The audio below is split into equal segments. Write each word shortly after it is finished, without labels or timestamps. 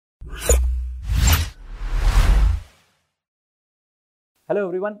Hello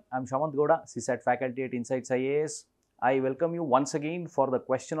everyone, I am Shamanth CSAT faculty at InsightsIAS. I welcome you once again for the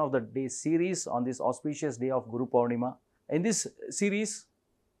question of the day series on this auspicious day of Guru Purnima. In this series,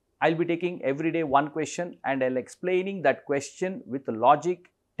 I'll be taking every day one question and I'll explaining that question with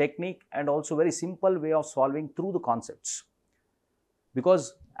logic, technique and also very simple way of solving through the concepts.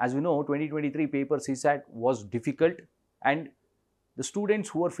 Because as we know, 2023 paper CSAT was difficult and the students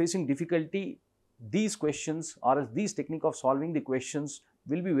who are facing difficulty, these questions or these technique of solving the questions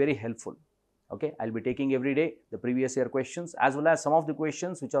will be very helpful. Okay, I'll be taking every day the previous year questions as well as some of the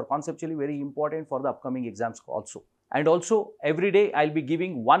questions which are conceptually very important for the upcoming exams also. And also every day I'll be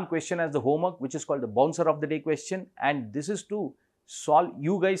giving one question as the homework which is called the bouncer of the day question, and this is to solve.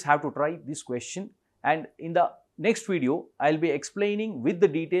 You guys have to try this question, and in the next video I'll be explaining with the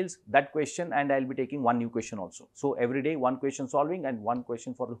details that question and I'll be taking one new question also. So every day one question solving and one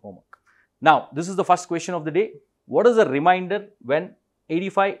question for the homework. Now, this is the first question of the day. What is the remainder when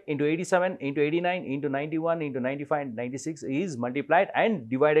 85 into 87 into 89 into 91 into 95 and 96 is multiplied and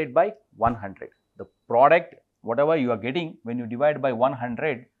divided by 100? The product, whatever you are getting when you divide by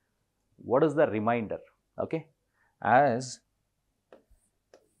 100, what is the remainder? Okay, as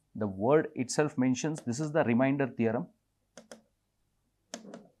the word itself mentions, this is the remainder theorem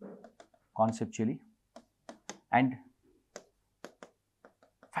conceptually. And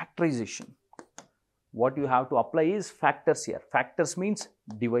factorization, what you have to apply is factors here. Factors means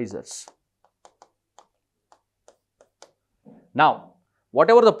divisors. Now,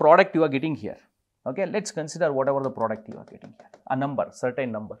 whatever the product you are getting here, okay, let's consider whatever the product you are getting here, a number,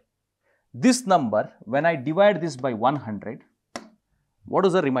 certain number. This number, when I divide this by 100, what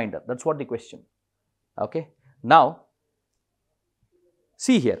is the remainder? That's what the question. Okay. Now,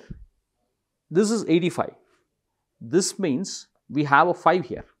 see here, this is 85. This means we have a 5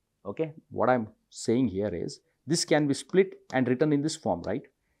 here. Okay. What I am saying here is this can be split and written in this form, right?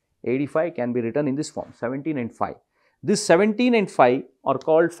 85 can be written in this form, 17 and 5. This 17 and 5 are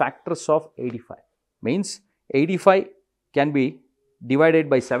called factors of 85. Means 85 can be divided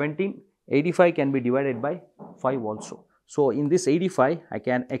by 17, 85 can be divided by 5 also. So, in this 85, I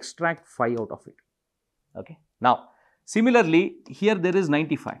can extract 5 out of it. Okay. Now, similarly, here there is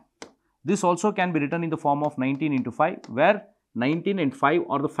 95. This also can be written in the form of 19 into 5, where 19 and 5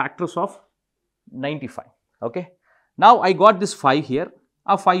 are the factors of 95. Okay. Now, I got this 5 here,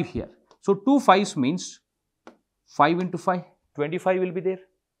 a 5 here. So, 2 5s means 5 into 5, 25 will be there.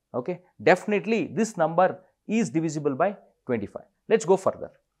 Okay. Definitely, this number is divisible by 25. Let's go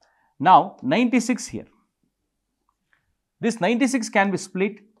further. Now, 96 here. This 96 can be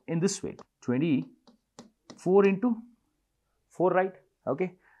split in this way, 24 into 4, right?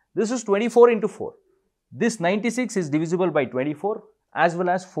 Okay. This is 24 into 4. This 96 is divisible by 24 as well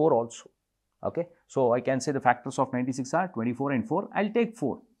as 4 also. Okay. So, I can say the factors of 96 are 24 and 4. I will take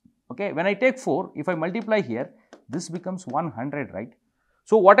 4. Okay. When I take 4, if I multiply here, this becomes 100, right?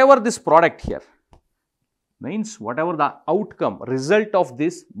 So, whatever this product here means, whatever the outcome, result of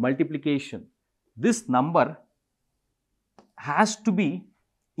this multiplication, this number has to be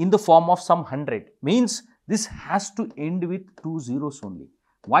in the form of some 100. Means this has to end with 2 zeros only.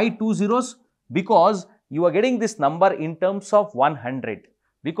 Why 2 zeros? Because you are getting this number in terms of 100.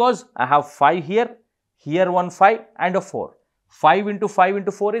 Because I have 5 here, here one 5 and a 4. 5 into 5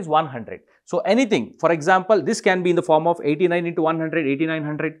 into 4 is 100. So, anything, for example, this can be in the form of 89 into 100,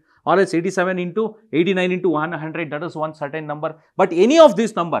 8900, or else 87 into 89 into 100, that is one certain number. But any of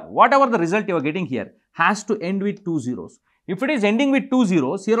this number, whatever the result you are getting here, has to end with 2 zeros. If it is ending with 2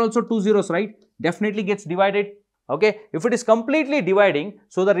 zeros, here also 2 zeros, right? Definitely gets divided. Okay. If it is completely dividing,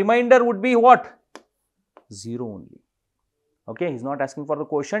 so the remainder would be what? 0 only. Okay. He is not asking for the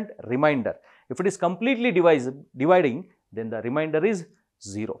quotient, remainder. If it is completely dividing, then the remainder is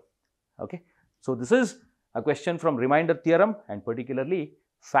 0. Okay. So, this is a question from remainder theorem and particularly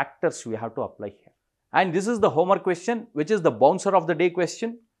factors we have to apply here. And this is the homework question, which is the bouncer of the day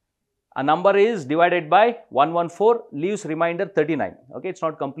question. A number is divided by 114, leaves remainder 39. Okay. It is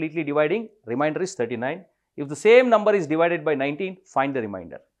not completely dividing, remainder is 39. If the same number is divided by 19, find the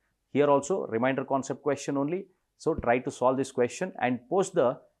remainder. Here also remainder concept question only. So, try to solve this question and post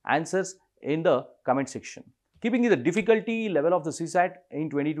the answers in the comment section. Keeping the difficulty level of the CSAT in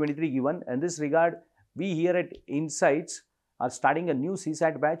 2023 given, in this regard, we here at Insights are starting a new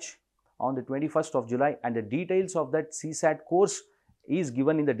CSAT batch on the 21st of July, and the details of that CSAT course is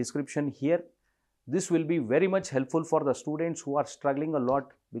given in the description here. This will be very much helpful for the students who are struggling a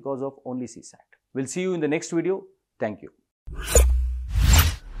lot because of only CSAT. We'll see you in the next video. Thank you.